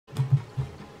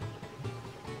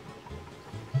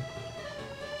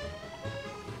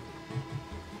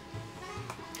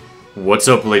What's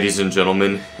up, ladies and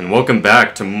gentlemen, and welcome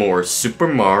back to more Super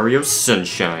Mario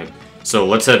Sunshine. So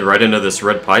let's head right into this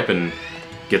red pipe and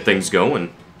get things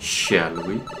going, shall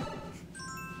we?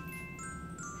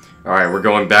 Alright, we're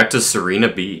going back to Serena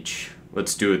Beach.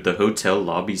 Let's do it, the hotel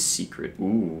lobby secret.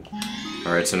 Ooh.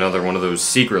 Alright, it's another one of those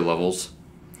secret levels.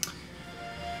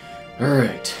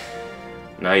 Alright.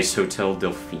 Nice Hotel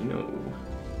Delfino.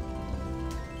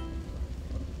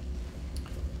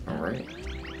 Alright.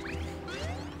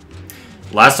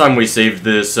 Last time we saved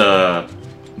this,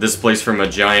 this place from a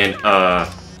giant,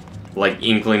 like,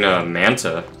 inkling,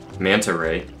 manta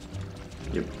ray.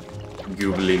 Yep.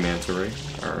 Googly manta ray.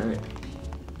 Alright.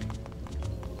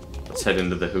 Let's head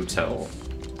into the hotel.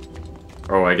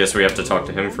 Oh, I guess we have to talk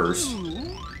to him first.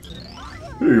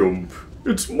 Hey,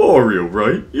 it's Mario,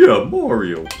 right? Yeah,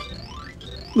 Mario.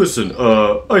 Listen,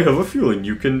 I have a feeling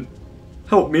you can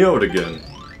help me out again.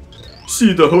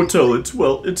 See, the hotel, it's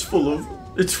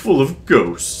full of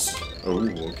ghosts. Oh,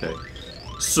 okay.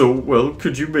 So, well,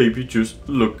 could you maybe just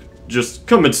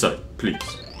come inside, please.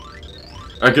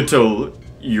 I can tell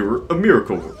you're a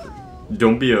miracle worker.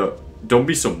 Don't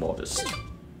be so modest.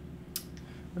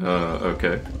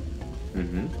 Okay.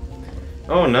 Mm-hmm.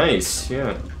 Oh, nice,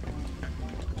 yeah.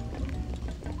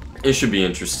 It should be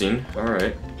interesting.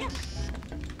 Alright.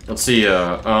 Let's see,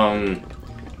 I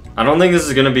don't think this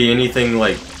is gonna be anything,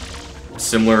 like,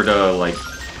 similar to, like,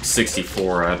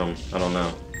 64, I don't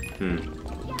know.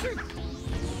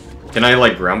 Can I,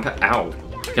 like, ground pound? Ow.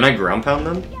 Can I ground pound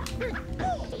them?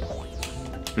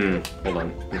 Hold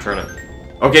on. I'm trying to...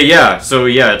 Okay, yeah, so,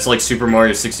 yeah, it's like Super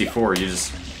Mario 64. You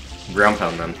just ground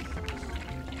pound them.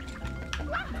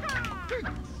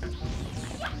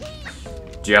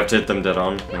 Do you have to hit them dead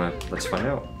on? Let's find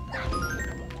out.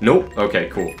 Nope. Okay,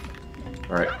 cool.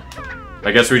 Alright.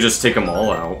 I guess we just take them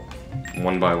all out.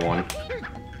 One by one.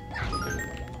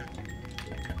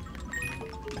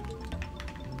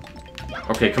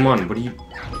 Okay, come on, what do you...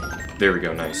 There we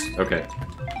go, nice. Okay.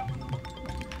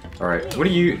 Alright, what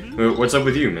do you... What's up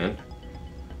with you, man?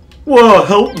 Well,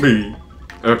 help me!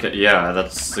 Okay, yeah,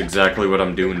 that's exactly what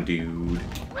I'm doing, dude.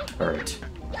 Alright.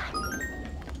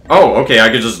 Oh, okay, I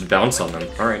could just bounce on them.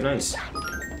 Alright, nice.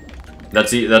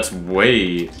 That's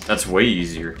way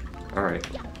easier. Alright.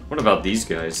 What about these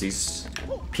guys? These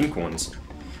pink ones.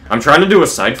 I'm trying to do a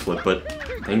side flip, but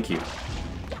thank you.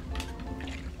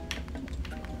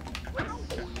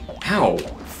 Ow!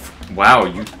 Wow,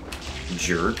 you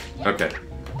jerk. Okay.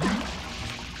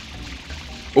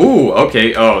 Ooh,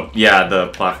 okay. Oh, yeah, the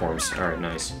platforms. Alright,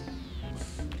 nice.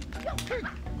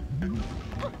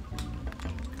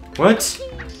 What?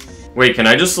 Wait, can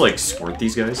I just, like, squirt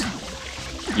these guys?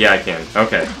 Yeah, I can.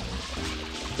 Okay.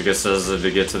 I guess it says to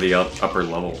get to the upper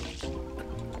level.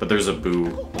 But there's a boo.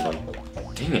 Hold on.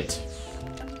 Dang it.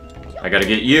 I gotta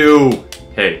get you!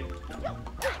 Hey.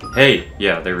 Hey!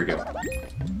 Yeah, there we go.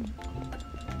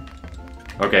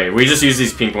 Okay, we just use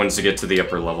these pink ones to get to the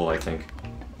upper level, I think.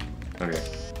 Okay.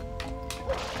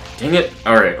 Dang it!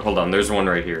 Alright, hold on. There's one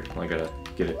right here. I gotta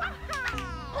get it.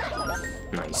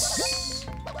 Nice.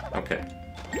 Okay.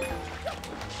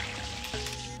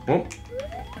 Whoop.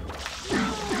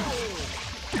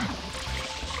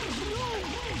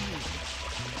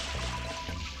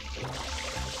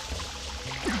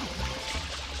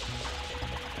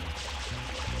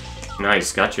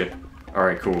 Nice, gotcha.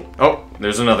 Alright, cool. Oh,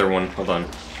 there's another one. Hold on.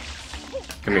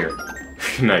 Come here.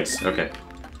 Nice, okay.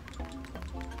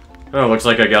 Oh, looks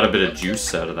like I got a bit of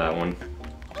juice out of that one.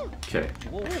 Okay.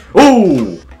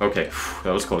 Oh! Okay,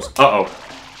 that was close. Uh-oh.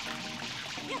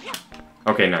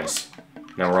 Okay, nice.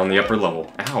 Now we're on the upper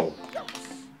level. Ow.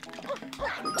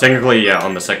 Technically, yeah,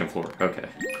 on the second floor. Okay,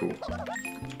 cool.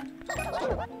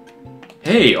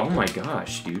 Hey, oh my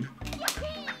gosh, dude.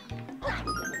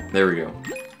 There we go.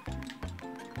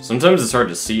 Sometimes it's hard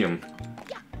to see them.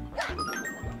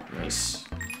 Nice.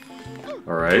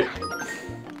 Alright.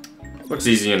 Looks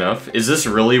easy enough. Is this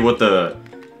really what the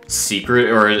secret,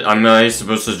 or am I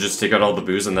supposed to just take out all the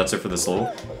boos and that's it for this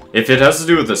level? If it has to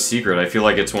do with the secret, I feel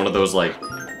like it's one of those, like,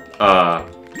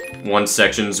 one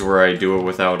sections where I do it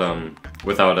without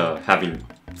having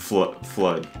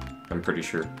flood. I'm pretty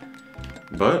sure.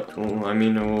 But, well, I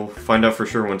mean, we'll find out for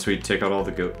sure once we take out all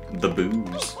the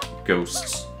boos.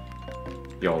 Ghosts.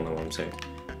 Y'all know what I'm saying.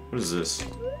 What is this?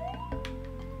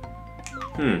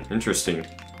 Interesting.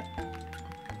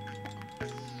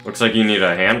 Looks like you need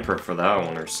a handprint for that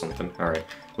one or something. Alright.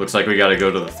 Looks like we gotta go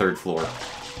to the third floor.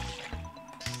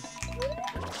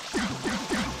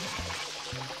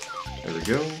 There we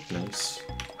go. Nice.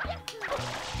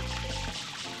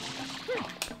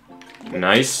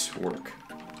 Nice work.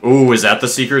 Ooh, is that the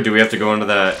secret? Do we have to go into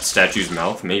that statue's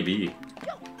mouth? Maybe.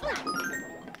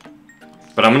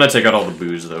 But I'm gonna take out all the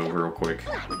boos, though, real quick,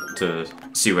 to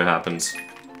see what happens.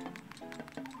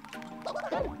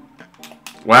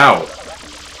 Wow.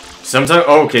 Sometimes,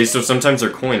 oh, okay, so sometimes they're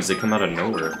coins, they come out of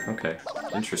nowhere. Okay,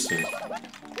 interesting.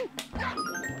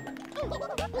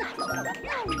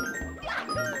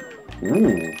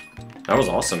 Ooh, that was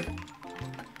awesome.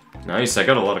 Nice, I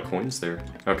got a lot of coins there.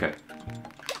 Okay.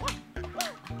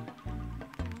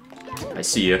 I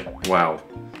see ya. Wow.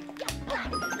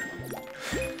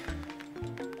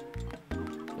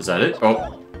 Is that it?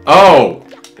 Oh. Oh!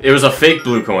 It was a fake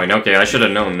blue coin. Okay, I should have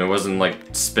known. It wasn't, like,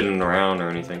 spinning around or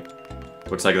anything.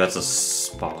 Looks like that's a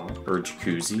spa or a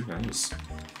jacuzzi. Nice.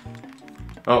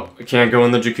 Oh, I can't go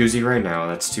in the jacuzzi right now.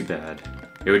 That's too bad.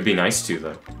 It would be nice to,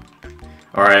 though.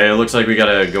 Alright, it looks like we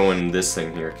gotta go in this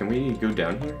thing here. Can we go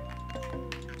down here?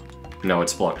 No,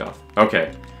 it's blocked off.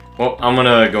 Okay. Well, I'm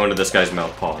gonna go into this guy's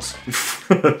mouth. Pause.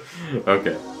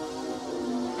 Okay.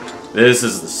 This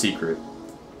is the secret.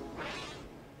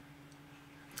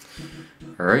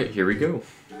 Alright, here we go.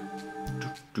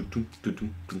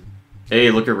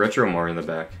 Hey, look at Retro Mario in the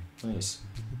back. Nice.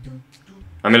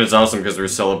 I mean, it's awesome because we're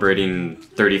celebrating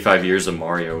 35 years of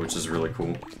Mario, which is really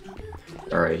cool.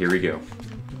 Alright, here we go.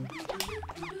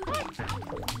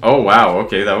 Oh, wow,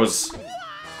 okay, that was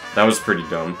pretty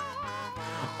dumb.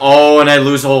 Oh, and I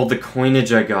lose all the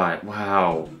coinage I got.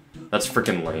 Wow. That's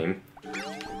freaking lame.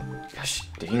 Gosh,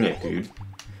 dang it, dude.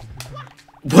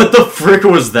 What the frick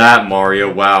was that,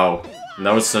 Mario? Wow.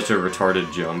 That was such a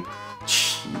retarded jump.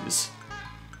 Jeez.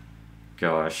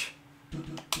 Gosh.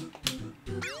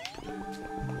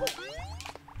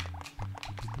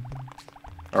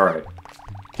 Alright.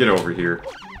 Get over here.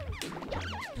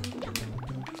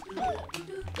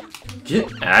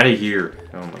 Get out of here.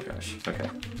 Oh my gosh. Okay.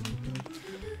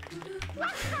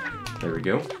 There we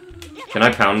go. Can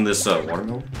I pound this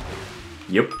watermelon?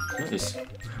 Yep. Nice.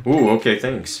 Ooh, okay,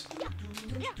 thanks.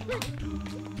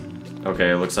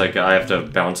 Okay, it looks like I have to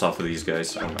bounce off of these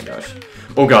guys. Oh my gosh.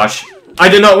 Oh gosh. I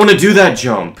did not want to do that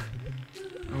jump.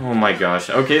 Oh my gosh.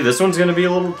 Okay, this one's gonna be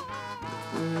a little...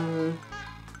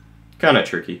 kind of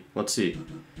tricky. Let's see.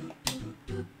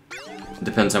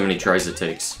 Depends how many tries it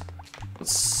takes.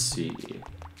 Let's see.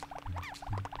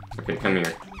 Okay, come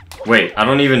here. Wait, I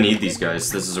don't even need these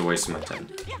guys. This is a waste of my time.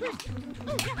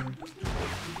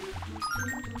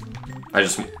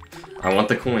 I want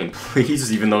the coin,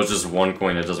 please. Even though it's just one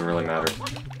coin, it doesn't really matter.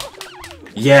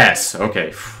 Yes!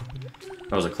 Okay.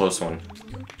 That was a close one.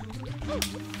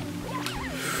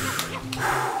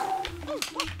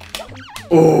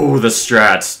 Oh, the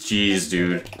strats. Jeez,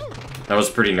 dude. That was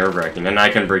pretty nerve-wracking. And I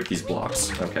can break these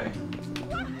blocks. Okay.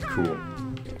 Cool.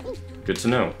 Good to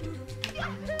know.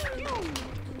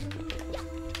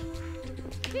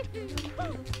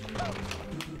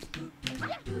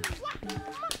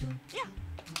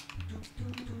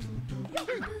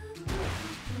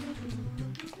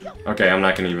 Okay, I'm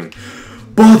not gonna even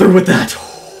bother with that.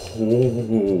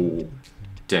 Oh,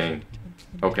 dang.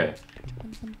 Okay.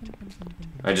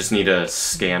 I just need to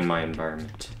scan my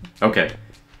environment. Okay.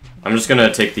 I'm just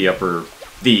gonna take the upper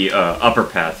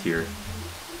path here.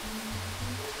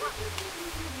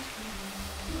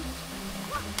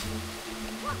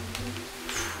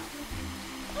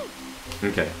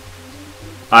 Okay.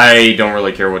 I don't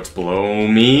really care what's below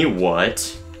me.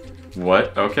 What?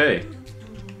 What? Okay.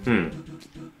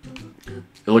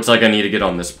 It looks like I need to get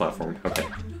on this platform. Okay.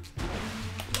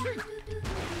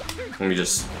 Let me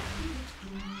just...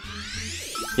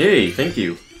 Yay, thank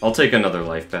you. I'll take another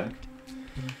life back.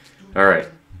 Alright.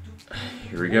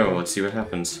 Here we go. Let's see what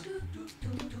happens.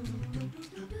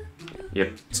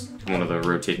 Yep, it's one of the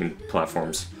rotating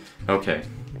platforms. Okay.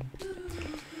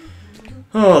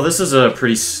 Oh, this is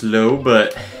pretty slow,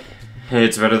 but hey,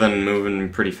 it's better than moving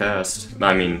pretty fast.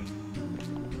 I mean,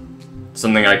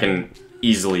 something I can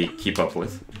easily keep up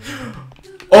with.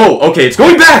 Oh, okay, it's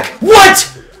going back!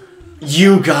 What?!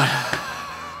 You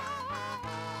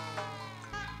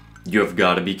have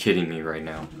got to be kidding me right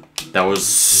now. That was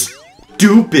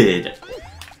stupid!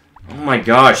 Oh my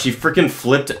gosh, he freaking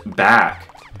flipped back.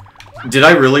 Did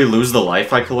I really lose the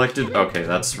life I collected? Okay,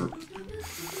 that's...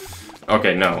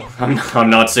 Okay, no. I'm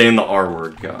not saying the R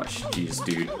word. Gosh, jeez,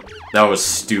 dude. That was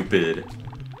stupid.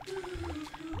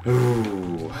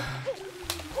 Ooh.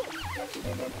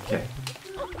 Okay.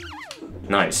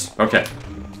 Nice. Okay.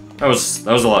 That was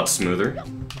a lot smoother.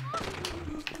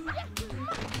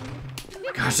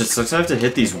 Gosh, it sucks I have to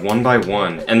hit these one by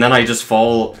one, and then I just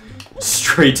fall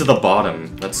straight to the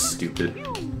bottom. That's stupid.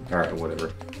 Alright,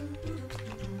 whatever.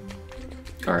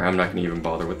 Alright, I'm not gonna even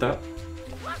bother with that.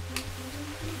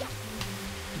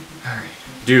 Alright.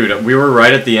 Dude, we were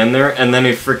right at the end there, and then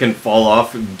we freaking fall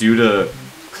off due to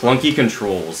clunky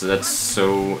controls. That's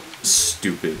so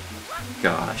stupid.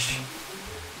 Gosh.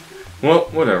 Well,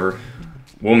 whatever.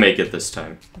 We'll make it this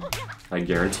time. I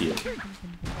guarantee it.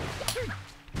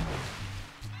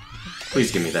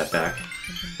 Please give me that back.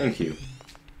 Thank you.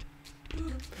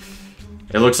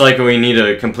 It looks like we need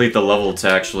to complete the level to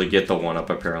actually get the 1-up,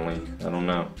 apparently. I don't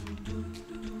know.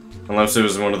 Unless it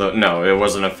was one of the... No, it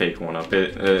wasn't a fake 1-up.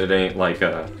 It ain't like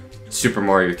a Super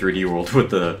Mario 3D World with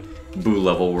the Boo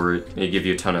level where it give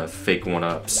you a ton of fake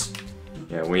 1-ups.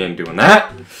 Yeah, we ain't doing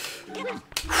that.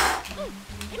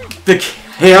 The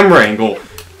camera angle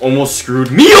almost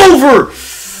screwed me over!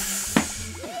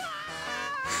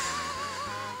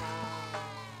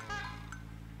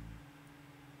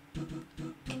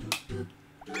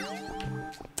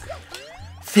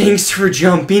 Thanks for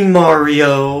jumping,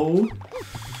 Mario!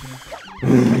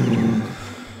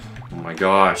 Oh my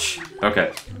gosh.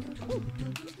 Okay.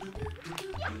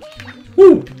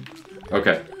 Woo!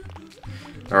 Okay.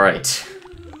 Alright.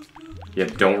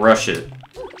 Yep, don't rush it.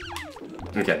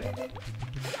 Okay.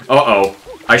 Uh-oh.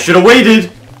 I should have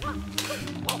waited!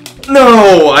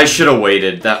 No! I should have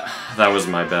waited. That was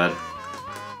my bad.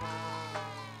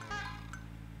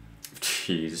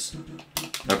 Jeez.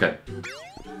 Okay.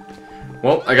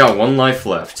 Well, I got 1 life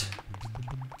left.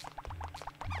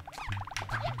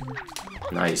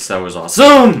 Nice, that was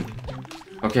awesome!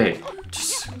 Okay,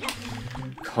 just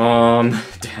calm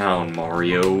down,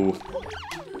 Mario.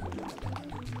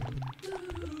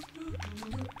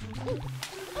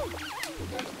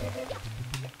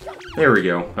 There we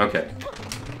go, okay.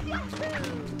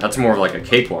 That's more like a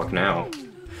cakewalk now.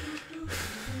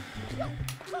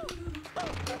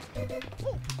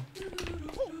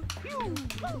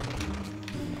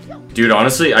 Dude,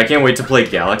 honestly, I can't wait to play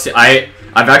Galaxy.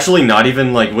 I've actually not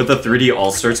even, like, with the 3D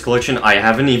All-Stars collection, I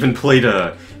haven't even played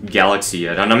Galaxy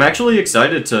yet. And I'm actually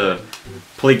excited to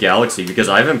play Galaxy, because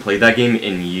I haven't played that game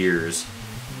in years.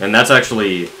 And that's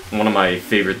actually one of my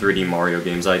favorite 3D Mario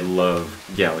games. I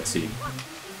love Galaxy.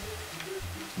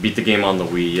 Beat the game on the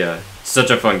Wii, yeah. Such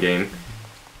a fun game.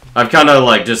 I've kind of,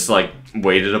 like, just, like,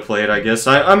 waited to play it, I guess.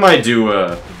 I might do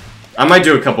a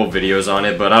couple videos on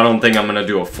it, but I don't think I'm gonna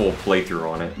do a full playthrough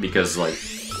on it, because, like...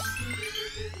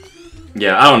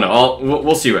 Yeah, I don't know.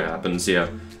 We'll see what happens, yeah.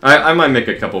 I might make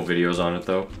a couple videos on it,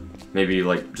 though. Maybe,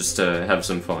 like, just to have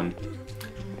some fun.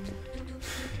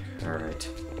 Alright.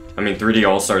 I mean, 3D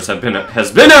All-Stars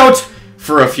has been out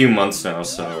for a few months now,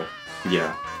 so...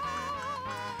 Yeah.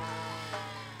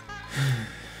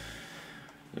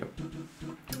 Yep.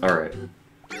 Alright.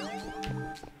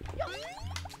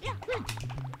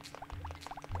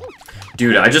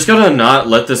 Dude, I just gotta not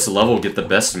let this level get the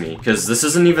best of me, because this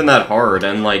isn't even that hard,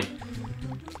 and, like...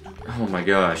 Oh my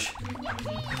gosh.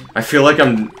 I feel like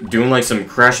I'm doing, like, some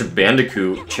Crash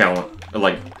Bandicoot challenge,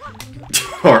 like,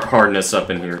 hardness up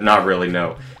in here. Not really,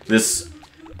 no. This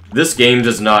game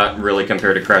does not really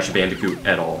compare to Crash Bandicoot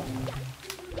at all.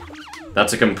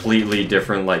 That's a completely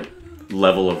different, like,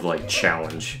 level of, like,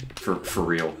 challenge, for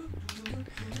real.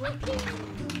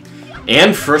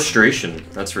 And frustration,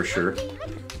 that's for sure.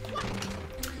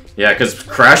 Yeah, because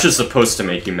Crash is supposed to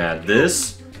make you mad.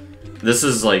 This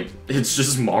is, like, it's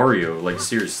just Mario, like,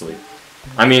 seriously.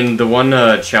 I mean, the one,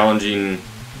 challenging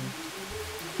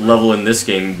level in this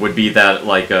game would be that,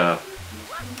 like,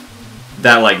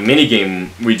 minigame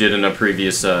we did in a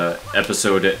previous,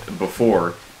 episode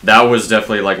before. That was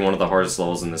definitely, like, one of the hardest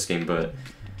levels in this game, but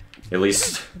at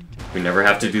least we never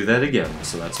have to do that again,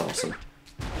 so that's awesome.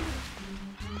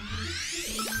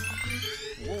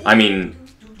 I mean...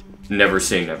 Never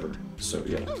say never, so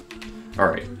yeah.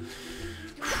 Alright.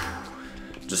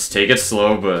 Just take it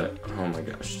slow, but... Oh my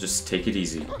gosh, just take it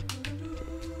easy.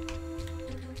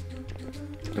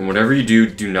 And whatever you do,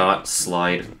 do not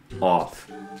slide off,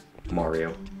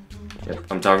 Mario. Yep,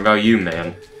 I'm talking about you,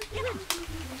 man.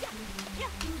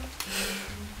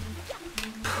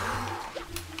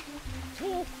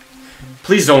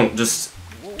 Please don't just...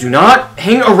 Do not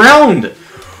hang around!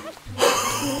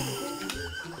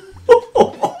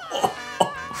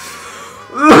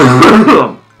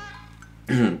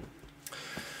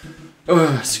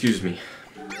 Excuse me.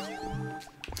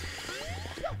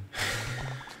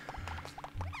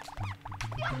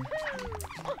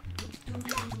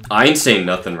 I ain't saying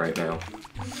nothing right now.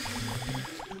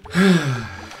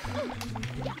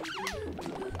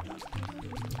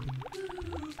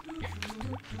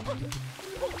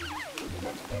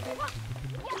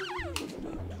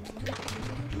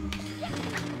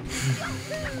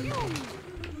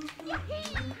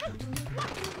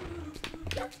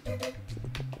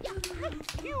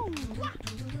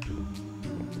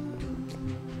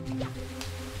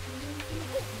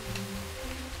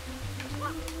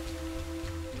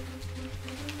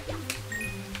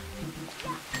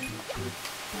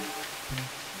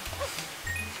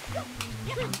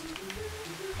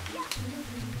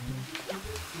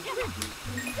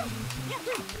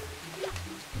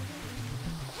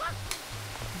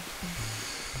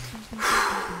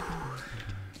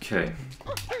 Okay.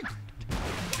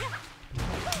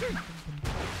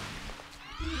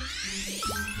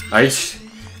 I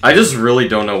just really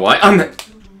don't know why.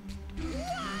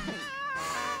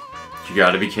 You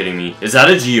gotta be kidding me. Is that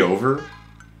a G over?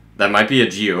 That might be a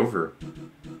G over.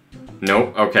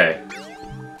 Nope, okay.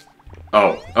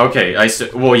 Oh, okay,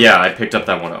 well, yeah, I picked up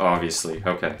that one, obviously,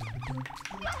 okay.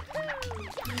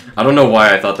 I don't know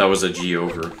why I thought that was a G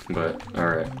over, but,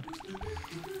 alright.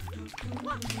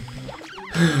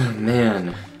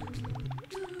 Man.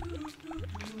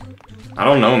 I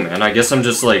don't know, man. I guess I'm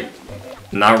just, like,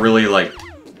 not really, like,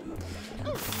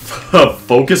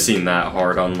 focusing that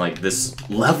hard on, like, this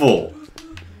level.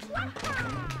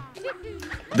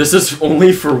 This is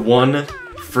only for one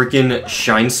freaking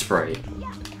Shine Sprite.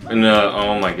 And,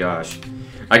 oh my gosh.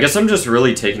 I guess I'm just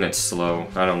really taking it slow.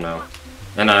 I don't know.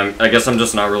 And I guess I'm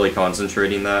just not really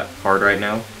concentrating that hard right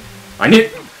now. I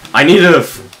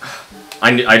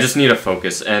just need to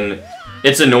focus, and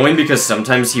it's annoying because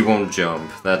sometimes he won't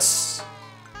jump. That's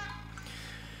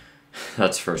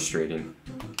frustrating.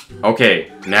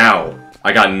 Okay, now,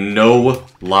 I got no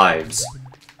lives.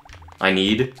 I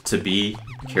need to be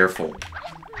careful.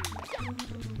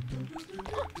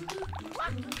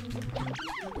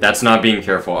 That's not being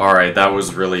careful. Alright, that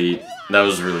was really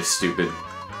stupid.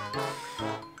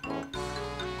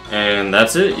 And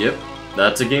that's it, yep.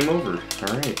 That's a game over.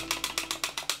 Alright.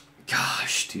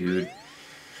 Gosh, dude.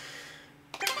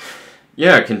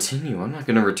 Yeah, continue. I'm not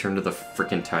gonna return to the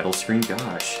frickin' title screen.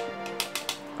 Gosh.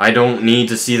 I don't need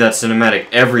to see that cinematic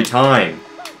every time.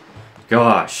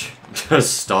 Gosh.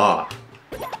 Just stop.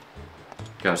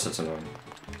 Gosh, that's annoying.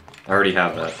 I already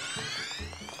have that.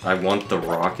 I want the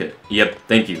rocket. Yep,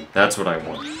 thank you. That's what I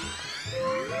want.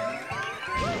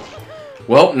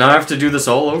 Well, now I have to do this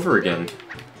all over again.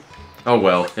 Oh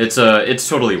well, it's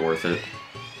totally worth it.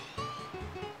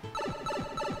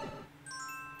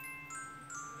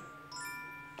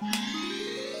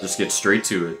 Just get straight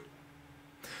to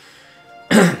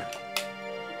it.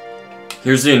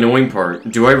 Here's the annoying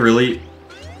part. Do I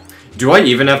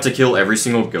even have to kill every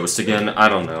single ghost again? I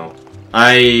don't know.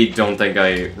 I don't think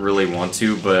I really want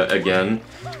to, but again,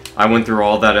 I went through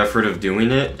all that effort of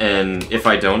doing it, and if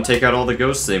I don't take out all the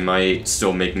ghosts, they might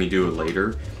still make me do it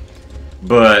later.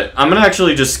 But I'm gonna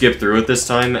actually just skip through it this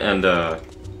time and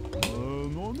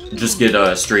just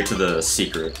get straight to the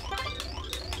secret.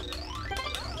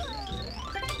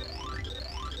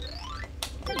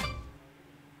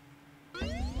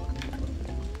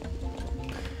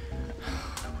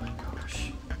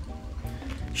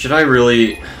 Should I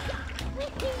really...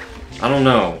 I don't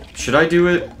know. Should I do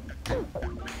it?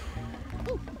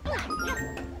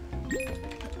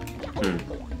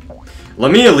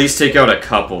 Let me at least take out a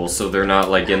couple so they're not,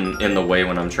 like, in the way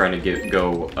when I'm trying to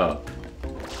go up.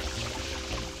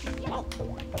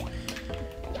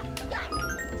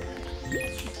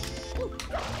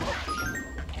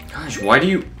 Gosh, why do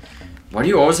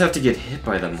you always have to get hit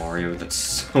by them, Mario? That's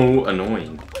so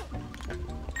annoying.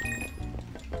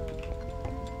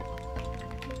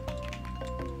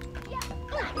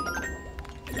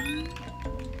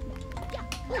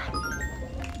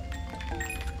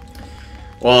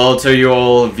 Well, I'll tell you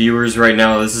all viewers right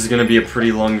now, this is gonna be a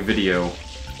pretty long video.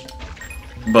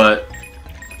 But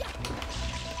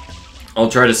I'll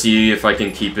try to see if I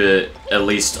can keep it at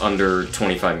least under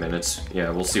 25 minutes.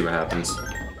 Yeah, we'll see what happens.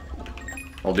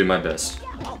 I'll do my best.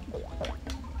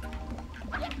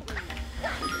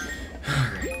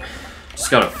 Alright.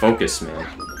 Just gotta focus, man.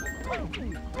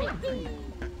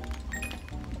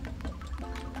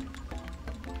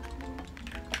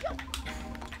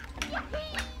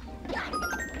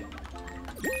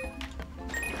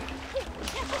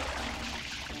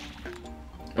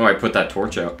 Oh, I put that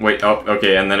torch out. Wait, oh,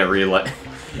 okay, and then it relit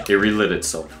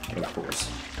itself, of course.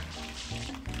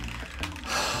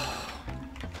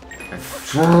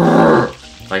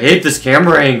 I hate this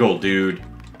camera angle, dude.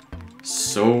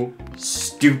 So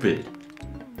stupid.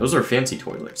 Those are fancy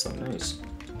toilets, though. Nice.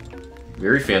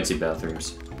 Very fancy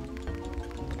bathrooms.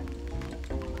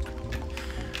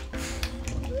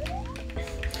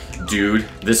 Dude,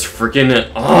 this freaking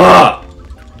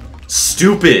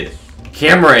stupid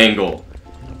camera angle.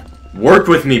 Work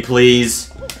with me, please.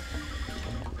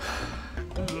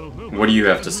 What do you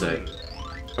have to say?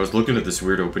 I was looking at this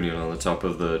weird opening on the top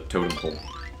of the totem pole,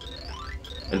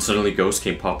 and suddenly ghosts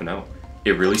came popping out.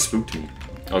 It really spooked me.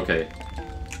 Okay.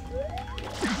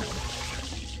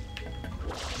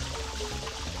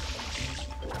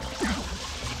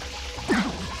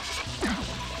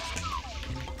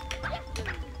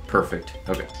 Perfect.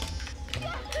 Okay.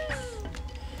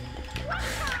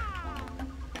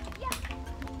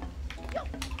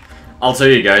 I'll tell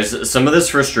you guys, some of this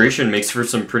frustration makes for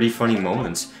some pretty funny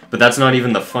moments. But that's not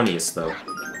even the funniest, though.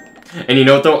 And you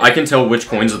know what, though? I can tell which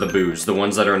coins are the boos. The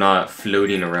ones that are not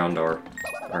floating around are.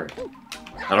 Alright.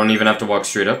 I don't even have to walk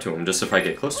straight up to him, just if I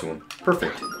get close to him.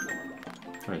 Perfect.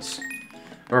 Nice.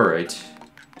 Alright.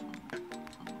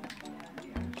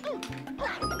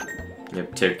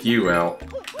 Yep, take you out,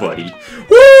 buddy.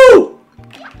 Woo!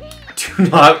 Do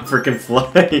not freaking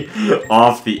fly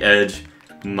off the edge,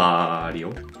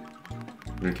 Mario.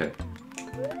 Okay.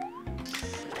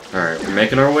 Alright, we're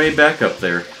making our way back up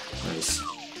there. Nice.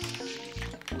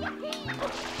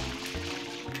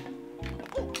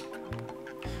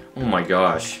 Oh my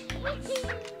gosh.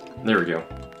 There we go.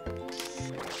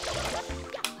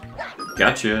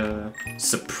 Gotcha.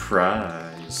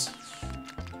 Surprise.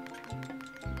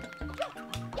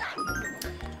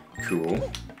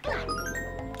 Cool.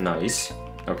 Nice.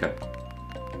 Okay.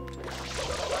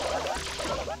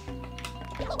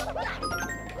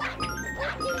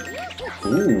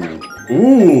 Ooh.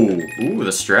 Ooh. Ooh,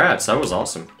 the strats. That was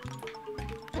awesome.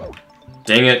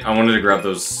 Dang it, I wanted to grab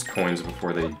those coins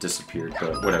before they disappeared,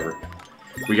 but whatever.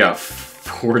 We got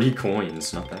 40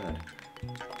 coins, not bad.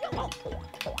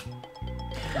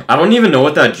 I don't even know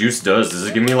what that juice does. Does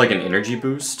it give me like an energy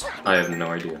boost? I have no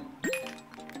idea.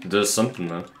 It does something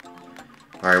though.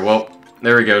 Alright, well,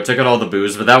 there we go. Took out all the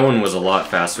boos, but that one was a lot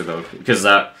faster though. Because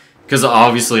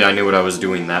obviously I knew what I was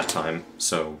doing that time.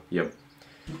 So, yep.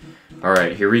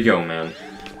 Alright, here we go, man.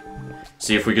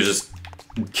 See if we could just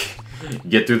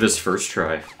get through this first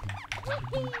try.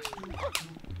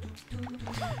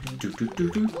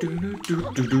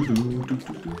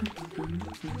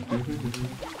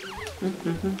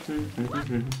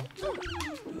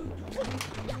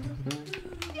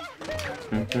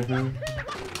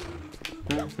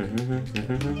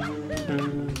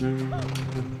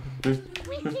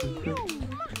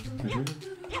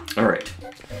 Alright.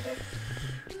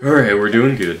 Alright, we're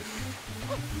doing good.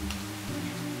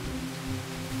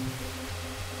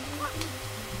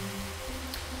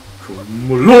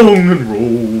 Come along and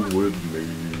roll with me.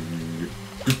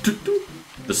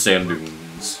 The sand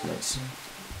dunes. Nice.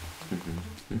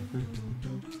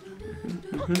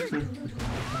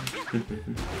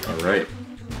 Alright.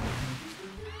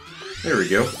 There we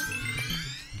go.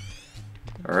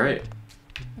 Alright.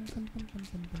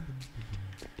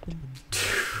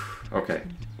 Okay.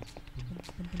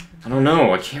 I don't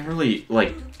know, I can't really,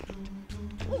 like...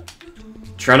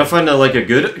 Trying to find a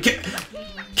good...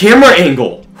 camera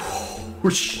angle! Oh,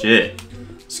 shit.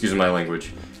 Excuse my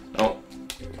language. Oh,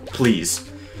 please.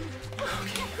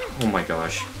 Okay. Oh my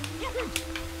gosh.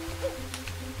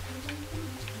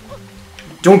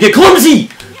 Don't get clumsy!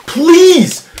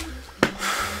 Please!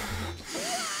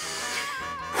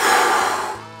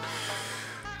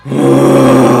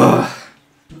 Oh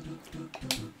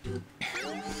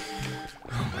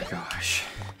my gosh.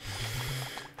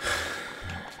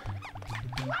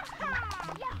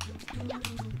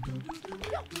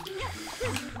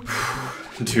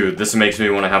 Dude, this makes me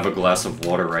want to have a glass of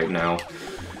water right now.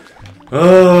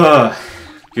 Ugh,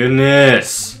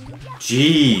 goodness.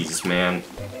 Jeez, man.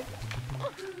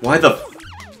 Why the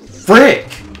frick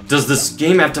does this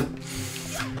game have to...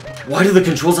 Why do the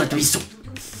controls have to be so...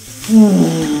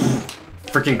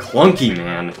 freaking clunky,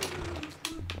 man?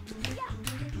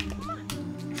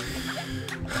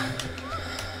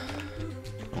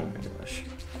 Oh my gosh.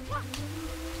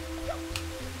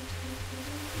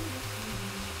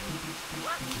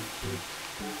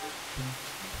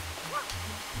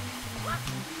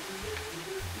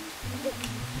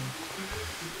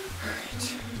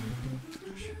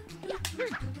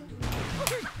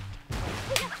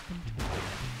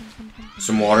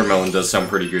 Some watermelon does sound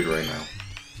pretty good right now.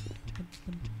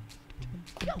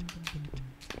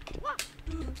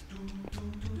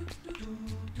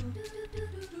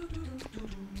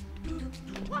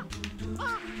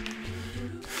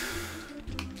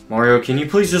 Mario, can you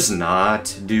please just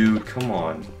not? Dude, come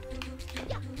on.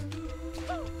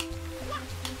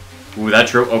 Ooh, that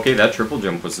triple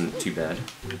jump wasn't too bad.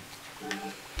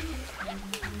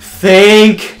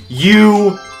 Thank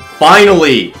you,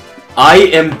 finally! I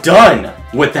am done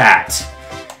with that!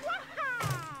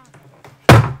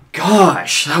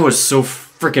 Gosh, that was so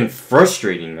freaking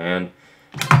frustrating, man.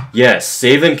 Yes,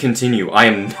 save and continue. I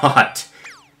am not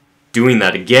doing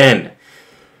that again.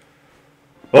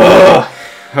 Ugh!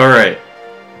 Alright.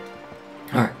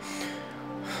 Alright.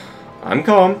 I'm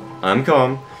calm. I'm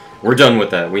calm. We're done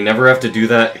with that. We never have to do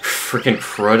that freaking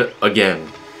crud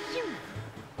again.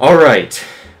 Alright.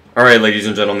 Alright, ladies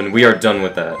and gentlemen, we are done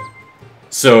with that.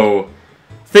 So,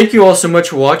 thank you all so much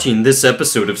for watching this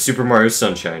episode of Super Mario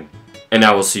Sunshine. And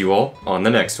I will see you all on the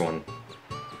next one.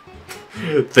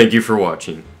 Thank you for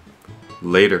watching.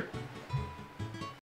 Later.